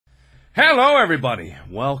Hello everybody,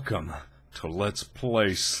 welcome to Let's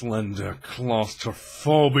Play Slender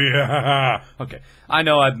Claustrophobia. Okay, I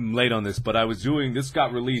know I'm late on this, but this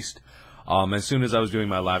got released as soon as I was doing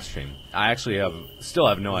my live stream. I actually still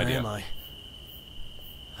have no idea. Where am I?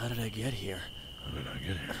 How did I get here? How did I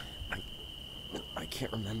get here? I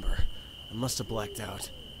can't remember. I must have blacked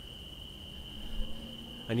out.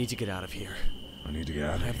 I need to get out of here. I need to get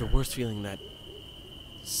out of here. I have the worst feeling that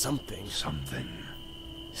something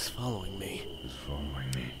is following me.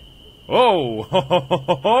 Oh! Ho, ho, ho,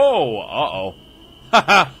 ho, ho. Uh-oh.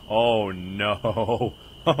 Haha! Oh no.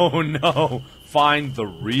 Oh no. Find the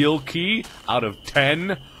real key out of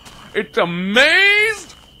 10? It's a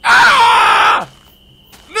maze? Ah!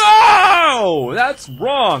 No! That's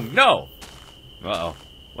wrong. No. Uh-oh.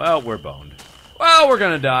 Well, we're boned. Well, we're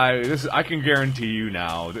gonna die. I can guarantee you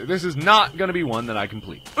now. This is not gonna be one that I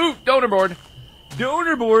complete. Ooh, donor board.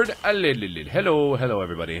 Donor board. Hello, hello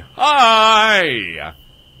everybody. Hi!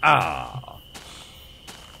 Ah.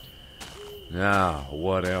 Now,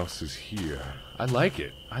 what else is here? I like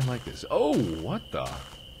it. I like this. Oh, what the?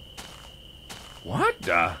 What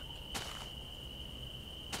the?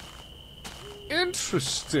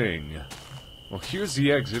 Interesting. Well, here's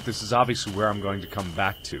the exit. This is obviously where I'm going to come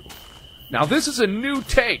back to. Now, this is a new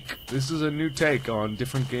take. This is a new take on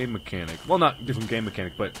different game mechanic. Well, not different game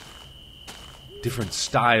mechanic, but different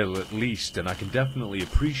style at least, and I can definitely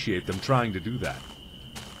appreciate them trying to do that.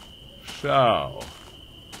 So,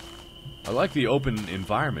 I like the open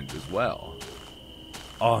environment as well.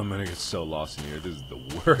 Oh, I'm gonna get so lost in here. This is the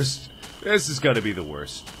worst. This is gonna be the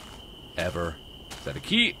worst ever. Is that a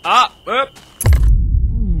key? Ah! Up!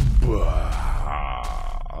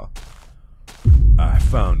 I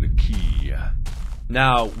found a key.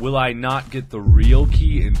 Now, will I not get the real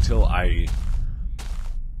key until I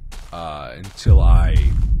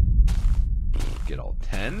get all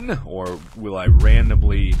 10? Or will I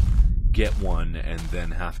randomly get one and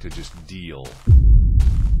then have to just deal?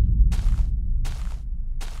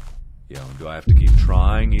 Yo, do I have to keep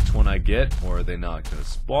trying each one I get, or are they not gonna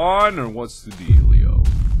spawn, or what's the dealio?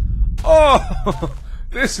 Oh!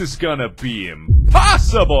 This is gonna be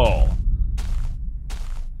impossible!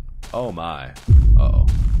 Oh my. Uh-oh.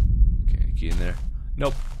 Okay, any key in there?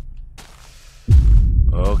 Nope.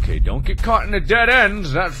 Okay, don't get caught in a dead end.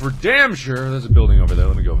 That's for damn sure. There's a building over there.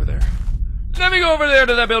 Let me go over there. Let me go over there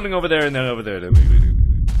to that building over there, and then over there.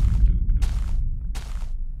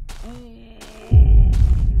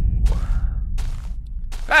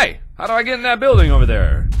 Hey! How do I get in that building over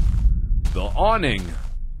there? The awning.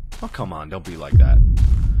 Oh, come on. Don't be like that.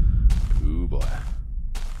 Ooh, boy.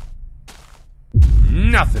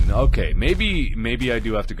 Nothing. Okay, maybe I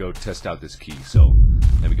do have to go test out this key. So,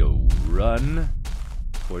 let me go run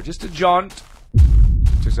for just a jaunt.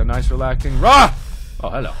 Just a nice relaxing rah! Oh,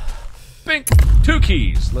 hello. Bink! 2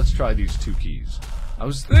 keys. Let's try these 2 keys. I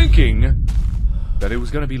was thinking that it was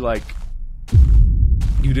gonna be like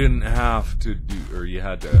you didn't have to do, or you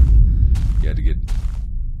had to get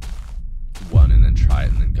one and then try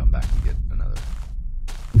it and then come back and get another.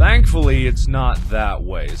 Thankfully, it's not that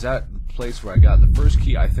way. Is that the place where I got the first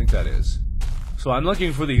key? I think that is. So I'm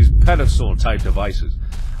looking for these pedestal-type devices.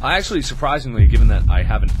 I actually, surprisingly, given that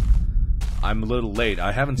I'm a little late,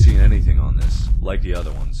 I haven't seen anything on this, like the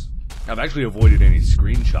other ones. I've actually avoided any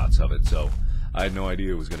screenshots of it, so I had no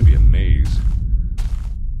idea it was going to be a maze.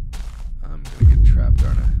 I'm going to get trapped,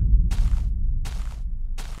 aren't I?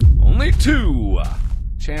 Only 2!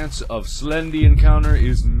 Chance of Slendy encounter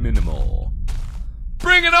is minimal.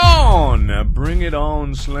 Bring it on! Bring it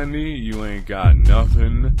on, Slendy. You ain't got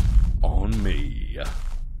nothing on me.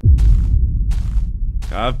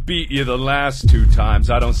 I've beat you the last 2 times.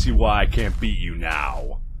 I don't see why I can't beat you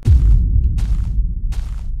now.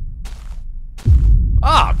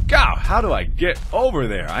 Ah, God, how do I get over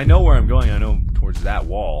there? I know where I'm going. I know towards that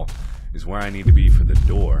wall is where I need to be for the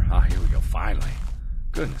door. Ah, here we go, finally.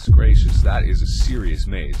 Goodness gracious, that is a serious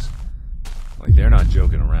maze. Like, they're not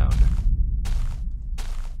joking around.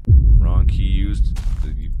 Wrong key used.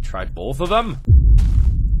 Did you try both of them?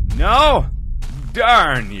 No?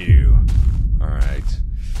 Darn you. Alright.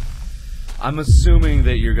 I'm assuming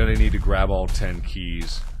that you're gonna need to grab all 10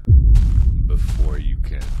 keys before you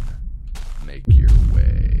can make your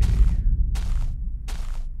way.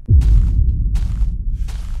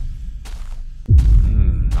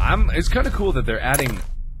 It's kind of cool that they're adding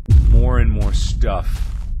more and more stuff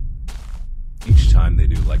each time they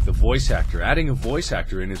do. Like the voice actor. Adding a voice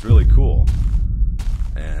actor in is really cool.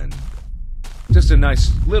 And just a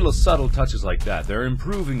nice little subtle touches like that. They're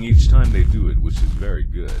improving each time they do it, which is very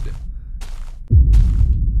good.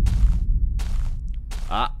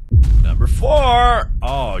 Ah. Number 4!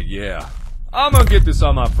 Oh, yeah. I'm gonna get this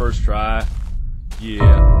on my first try.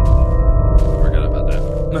 Yeah. Forgot about that.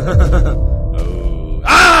 Oh.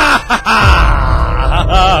 Ah!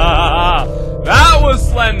 That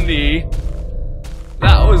was Slendy.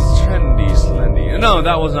 That was Trendy Slendy. No,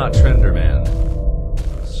 that was not Trender Man.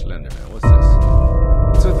 Slender Man. What's this?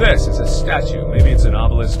 What's with this? It's a statue. Maybe it's an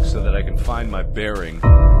obelisk so that I can find my bearing.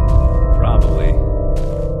 Probably.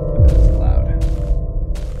 That's loud.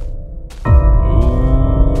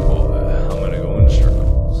 Ooh, boy. I'm gonna go in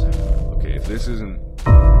circles. Okay, if this isn't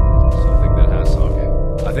something that has... Okay.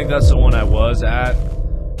 I think that's the one I was at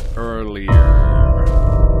earlier.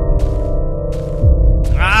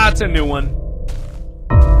 Ah, it's a new one.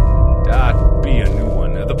 That'd be a new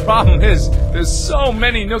one. The problem is, there's so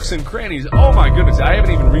many nooks and crannies. Oh my goodness, I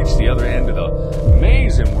haven't even reached the other end of the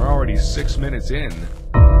maze and we're already 6 minutes in.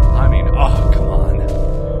 I mean, oh, come on.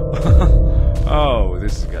 Oh,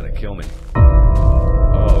 this is gonna kill me.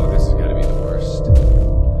 Oh, this is gonna be the worst.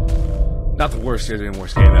 Not the worst game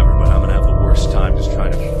ever, but I'm gonna have the worst time just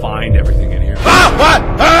trying to find everything in here.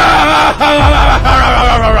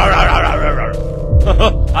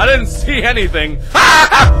 I didn't see anything.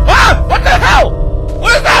 What the hell?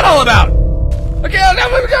 What is that all about? Okay, huh?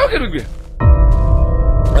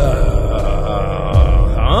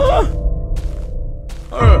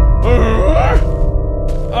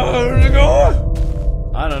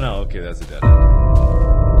 I don't know. Okay, that's a dead end.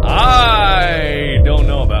 I don't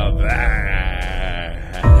know about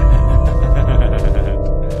that.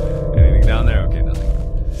 Anything down there? Okay, nothing.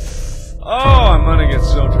 Oh, I'm gonna get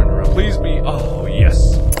so turned around. Please be. Oh,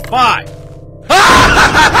 yes. 5.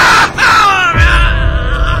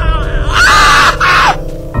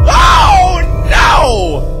 Oh,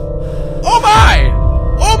 no! Oh, my!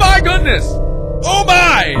 Oh, my goodness! Oh,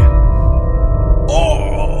 my!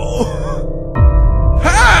 Oh!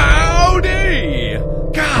 Howdy!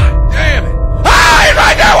 God damn it! Ah, he's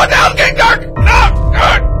right there! What the hell? It's getting dark! No!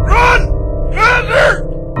 Run! Faster!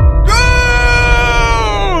 Go!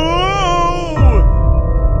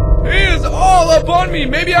 He is all up on me!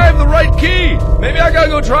 Maybe I have the right key! Maybe I gotta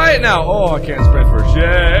go try it now! Oh, I can't sprint for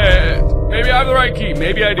shit! Maybe I have the right key.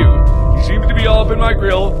 Maybe I do. He seems to be all up in my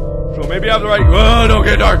grill, so maybe I have the right... Oh, don't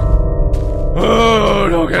get dark! Oh,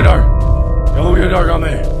 don't get dark! Don't get dark on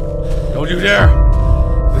me! Don't you dare!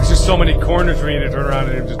 There's just so many corners for me to turn around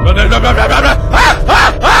and just... No! Let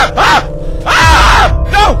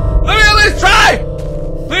me at least try!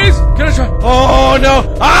 Please! Can I try? Oh, no!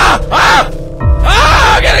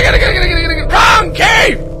 Get it! Wrong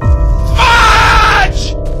key!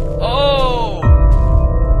 Fudge! Oh!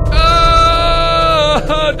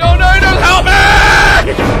 Don't help me!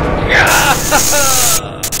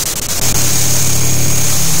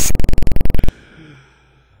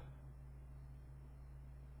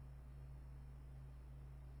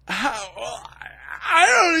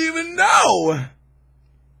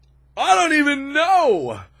 I don't even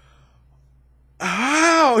know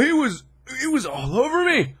how he was all over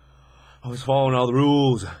me. I was following all the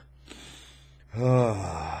rules.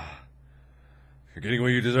 You're getting what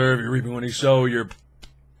you deserve. You're reaping what you sow. You're...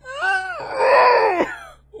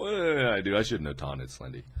 What did I do? I shouldn't have taunted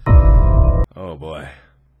Slendy. Oh boy,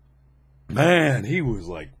 man, he was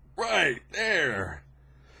like right there.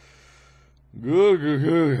 The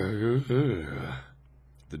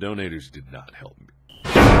donators did not help me.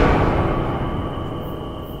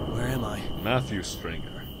 Where am I? Matthew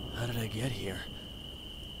Stringer. How did I get here?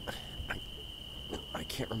 I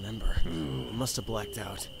can't remember. I must have blacked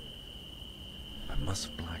out. I must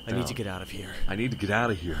have blacked out. I need to get out of here. I need to get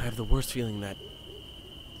out of here. I have the worst feeling that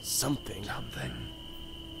something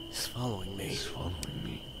is following me. It's following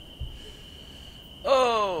me.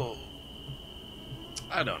 Oh,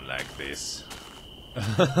 I don't like this.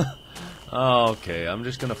 Okay, I'm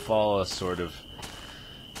just gonna follow a sort of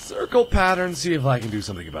circle pattern, see if I can do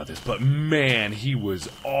something about this. But man, he was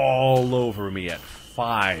all over me at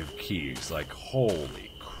 5 keys. Like,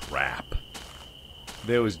 holy crap.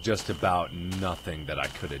 There was just about nothing that I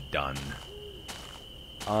could have done.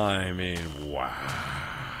 I mean, wow.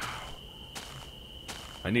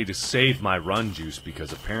 I need to save my run juice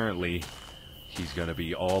because apparently he's gonna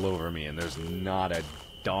be all over me and there's not a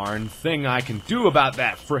darn thing I can do about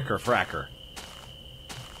that fricker fracker.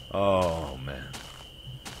 Oh, man.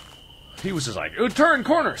 He was just like, turn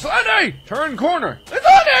corner! Slendy! Turn corner! It's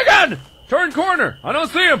on there again! Turn corner! I don't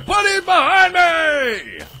see him, but he's behind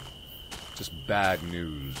me! Just bad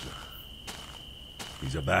news.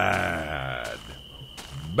 He's a bad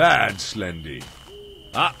Slendy.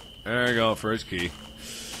 Ah, there you go, first key.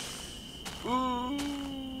 Ooh.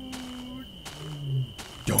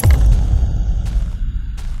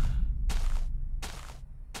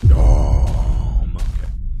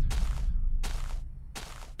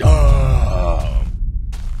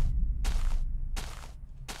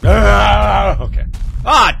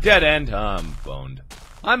 Ah, dead end. I'm boned.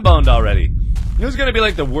 I'm boned already. Who's gonna be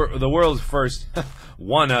like the world's first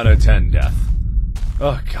 1 out of 10 death?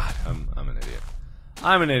 Oh God, I'm an idiot.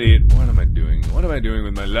 I'm an idiot. What am I doing? What am I doing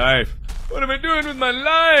with my life? What am I doing with my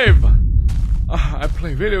life? I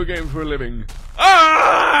play video games for a living.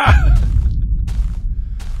 Ah!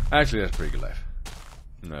 Actually, that's a pretty good life.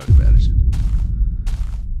 Not as bad as it.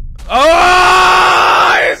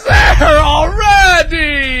 Oh, he's there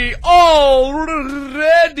already!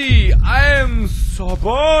 Already! I am so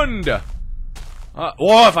boned.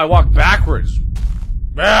 What if I walk backwards?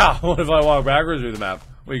 Yeah, what if I walk backwards through the map?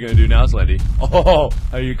 What are you gonna do now, Slendy? Oh,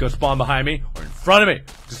 are you gonna spawn behind me or in front of me?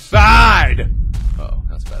 Decide! Uh-oh,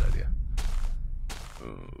 that's a bad idea.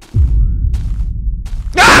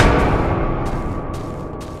 Ah!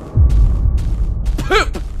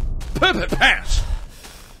 Poop! Poop pants!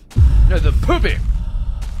 No, the poopy!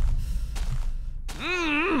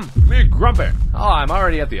 Me grumpy. Oh, I'm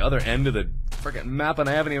already at the other end of the frickin' map and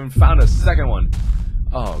I haven't even found a second one.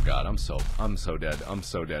 Oh God, I'm so dead. I'm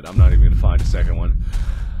so dead. I'm not even gonna find a second one.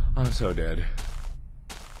 I'm so dead.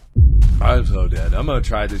 I'm so dead. I'm gonna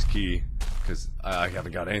try this key because I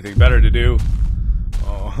haven't got anything better to do.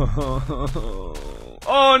 Oh,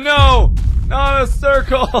 oh no! Not a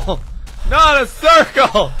circle! Not a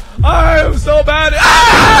circle! I'm so bad.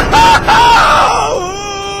 Ah!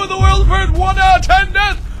 The world's first 1 out of 10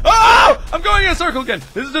 death. Oh! I'm going in a circle again.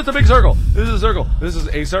 This is just a big circle. This is a circle. This is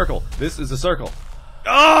a circle. This is a circle.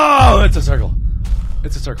 Oh, it's a circle.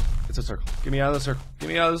 It's a circle. It's a circle. Get me out of the circle. Get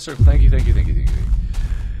me out of the circle. Thank you, thank you, thank you, thank you.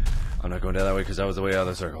 I'm not going down that way because that was the way out of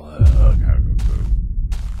the circle.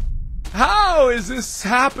 How is this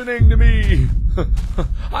happening to me?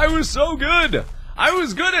 I was so good. I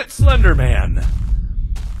was good at Slender Man.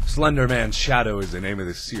 Slender Man's Shadow is the name of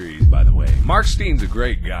this series, by the way. Mark Steen's a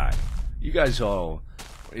great guy. You guys all,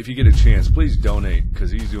 if you get a chance, please donate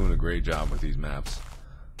because he's doing a great job with these maps.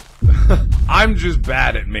 I'm just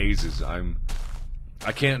bad at mazes. I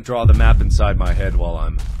can't draw the map inside my head while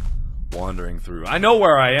I'm wandering through. I know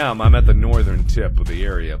where I am. I'm at the northern tip of the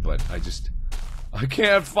area, but I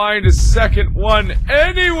can't find a second one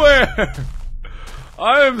anywhere.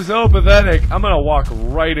 I am so pathetic. I'm gonna walk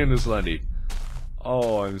right into Slendy.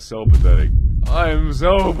 Oh, I'm so pathetic. I'm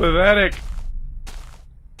so pathetic.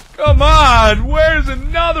 Come on, where's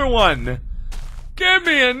another one? Give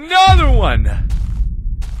me another one.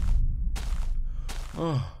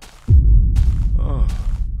 Oh. Oh.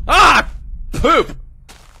 Ah! Poop!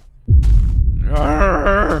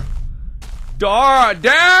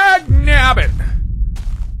 Dag nabbit!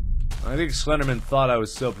 I think Slenderman thought I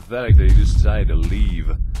was so pathetic that he just decided to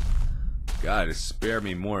leave. God, to spare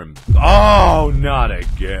me more. Oh, not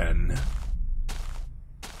again.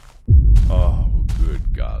 Oh,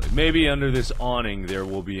 good golly. Maybe under this awning there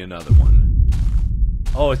will be another one.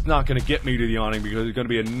 Oh, it's not gonna get me to the awning because there's gonna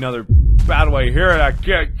be another battle I hear it. I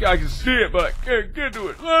can see it, but I can't get to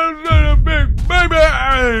it. Little big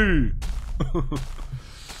baby!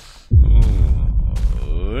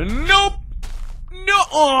 Oh, nope! No!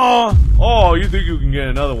 Oh, you think you can get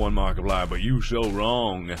another one, Markiplier, but you so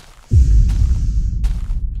wrong.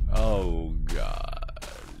 Oh,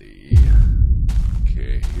 golly.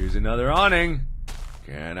 Okay, here's another awning.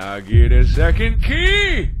 Can I get a second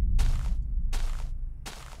key?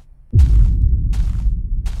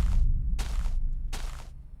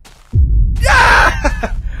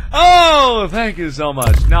 Yeah! Oh, thank you so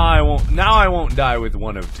much. Now I won't die with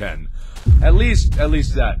 1 of 10. At least that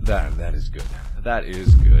is good. That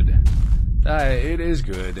is good. It is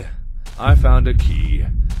good. I found a key,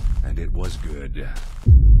 and it was good.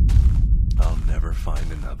 I'll never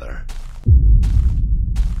find another.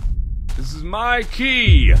 This is my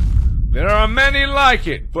key. There are many like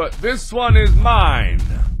it, but this one is mine.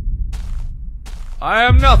 I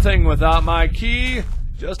am nothing without my key,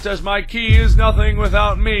 just as my key is nothing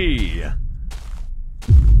without me.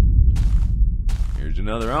 Here's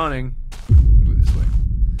another awning. Go this way.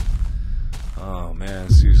 Oh man,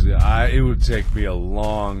 seriously, it would take me a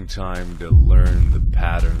long time to learn the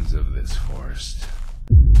patterns of this forest.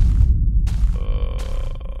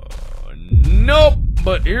 Nope,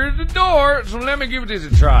 but here's the door, so let me give this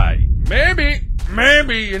a try. Maybe,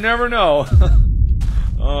 you never know.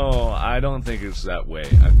 Oh, I don't think it's that way.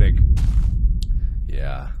 I think,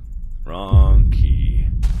 yeah, wrong key.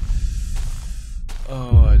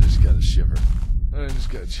 Oh, I just got a shiver. I just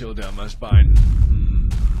got a chill down my spine.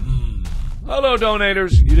 Hello,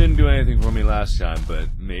 donators. You didn't do anything for me last time, but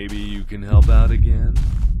maybe you can help out again?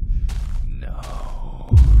 No.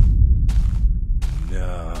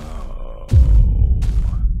 No.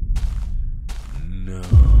 No.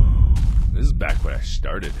 This is back when I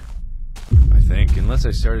started. I think, unless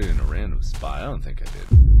I started in a random spot. I don't think I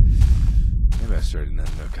did. Maybe I started in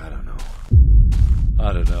that nook. I don't know.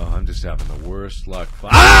 I don't know. I'm just having the worst luck.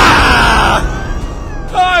 Ah!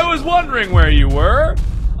 I was wondering where you were.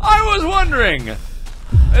 I was wondering.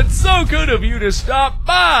 It's so good of you to stop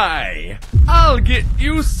by. I'll get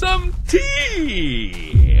you some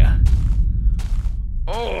tea.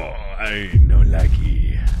 Oh, I no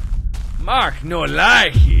likey. Mark no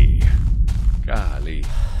likey. Golly.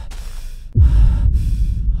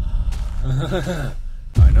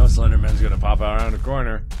 I know Slenderman's gonna pop out around the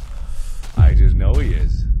corner. I just know he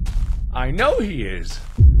is. I know he is.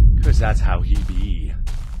 'Cause that's how he be.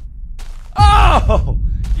 Oh!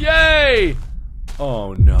 Yay!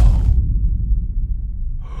 Oh no.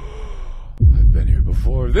 I've been here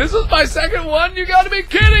before. This is my second one? You gotta be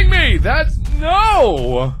kidding me! That's...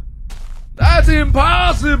 no! That's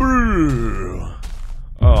impossible!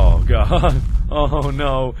 Oh god. Oh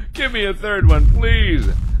no. Give me a third one, please.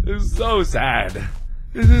 This is so sad.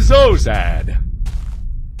 This is so sad.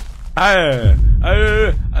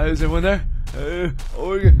 Is everyone there?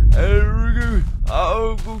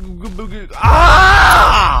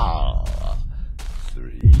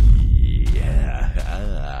 Three.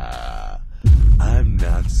 I'm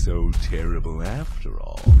not so terrible after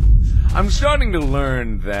all. I'm starting to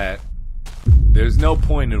learn that there's no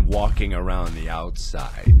point in walking around the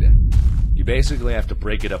outside. You basically have to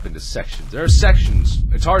break it up into sections. There are sections.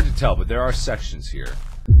 It's hard to tell, but there are sections here.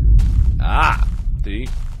 See?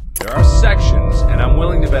 There are sections, and I'm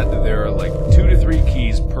willing to bet that there are like 2 to 3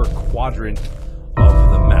 keys per quadrant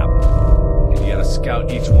of the map. And you gotta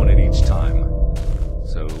scout each one at each time.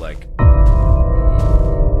 So, like,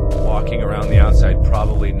 walking around the outside,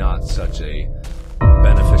 probably not such a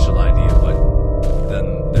beneficial idea, but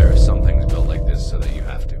then there are some things built like this so that you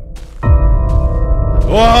have to.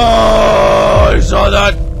 Whoa! I saw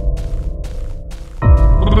that!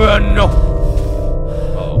 No!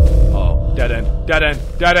 Dead end, dead end,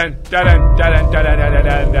 dead end, dead end, dead end, dead end, dead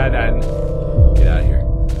end, dead end. Get out of here.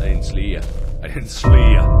 I didn't slee ya. I didn't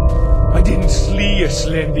slee ya. I didn't slee ya,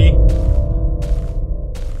 Slendy.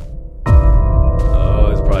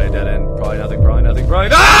 Oh, it's probably a dead end. Probably nothing, probably nothing, probably...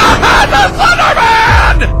 Ah! The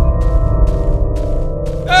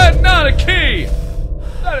Slenderman! That's not a key!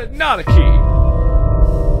 That is not a key.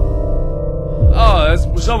 Oh, that's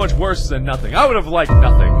so much worse than nothing. I would have liked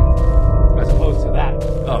nothing. As opposed to that.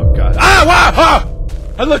 Oh god. Ah! Wow! Ah!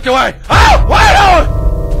 I looked away! Ah! What are you doing?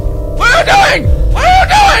 What are you doing? What are you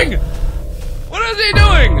doing? What is he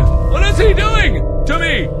doing? What is he doing to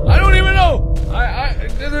me? I don't even know.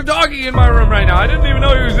 There's a doggy in my room right now. I didn't even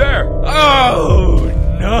know he was there. Oh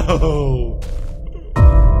no.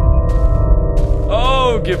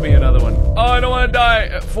 Oh, give me another one. Oh, I don't want to die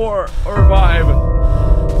at 4 or 5.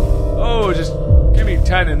 Oh, just give me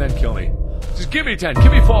 10 and then kill me. Just give me 10.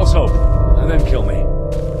 Give me false hope. And then kill me.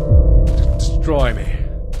 Just destroy me.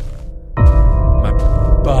 My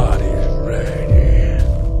body's ready.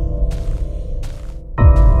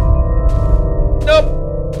 Nope.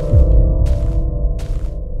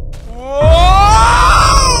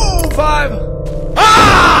 Whoa! 5.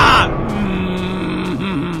 Ah!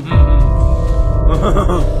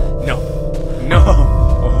 No. No.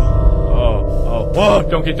 Oh. Whoa!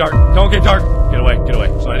 Don't get dark. Don't get dark. Get away. Get away.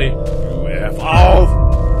 Slendy. You F off.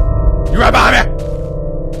 You're right behind me!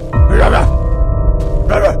 You're right behind me!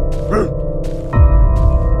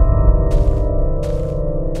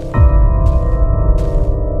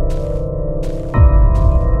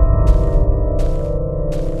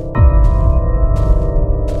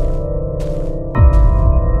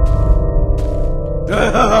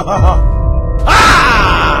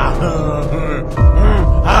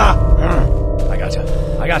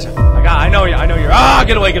 I know you. Ah,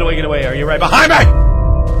 get away. Are you right behind me?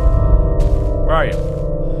 Where are you?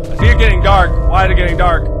 I see it getting dark. Why is it getting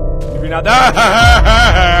dark? If you're not there.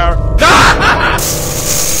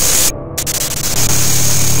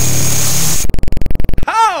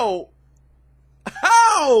 How?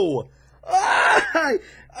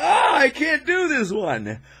 I can't do this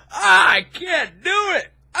one. I can't do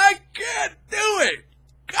it.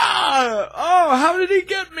 God. Oh, how did he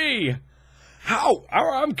get me? How?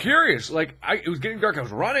 I'm curious. Like, it was getting dark. I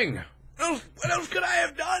was running. What else could I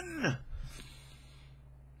have done?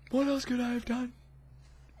 What else could I have done?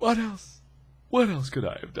 What else could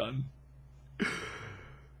I have done?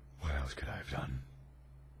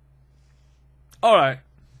 Alright.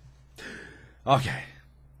 Okay.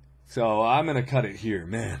 So, I'm gonna cut it here.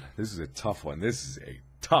 Man, this is a tough one.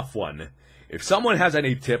 If someone has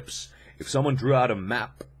any tips, if someone drew out a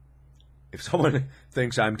map, if someone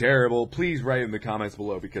thinks I'm terrible, please write in the comments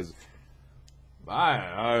below, because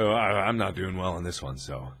I'm not doing well on this one,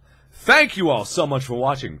 so... Thank you all so much for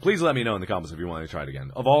watching. Please let me know in the comments if you want to try it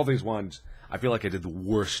again. Of all these ones, I feel like I did the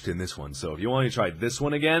worst in this one, so if you want to try this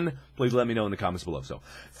one again, please let me know in the comments below. So,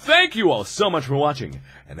 thank you all so much for watching,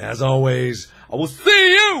 and as always, I will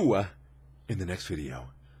see you in the next video.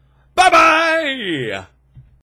 Bye-bye!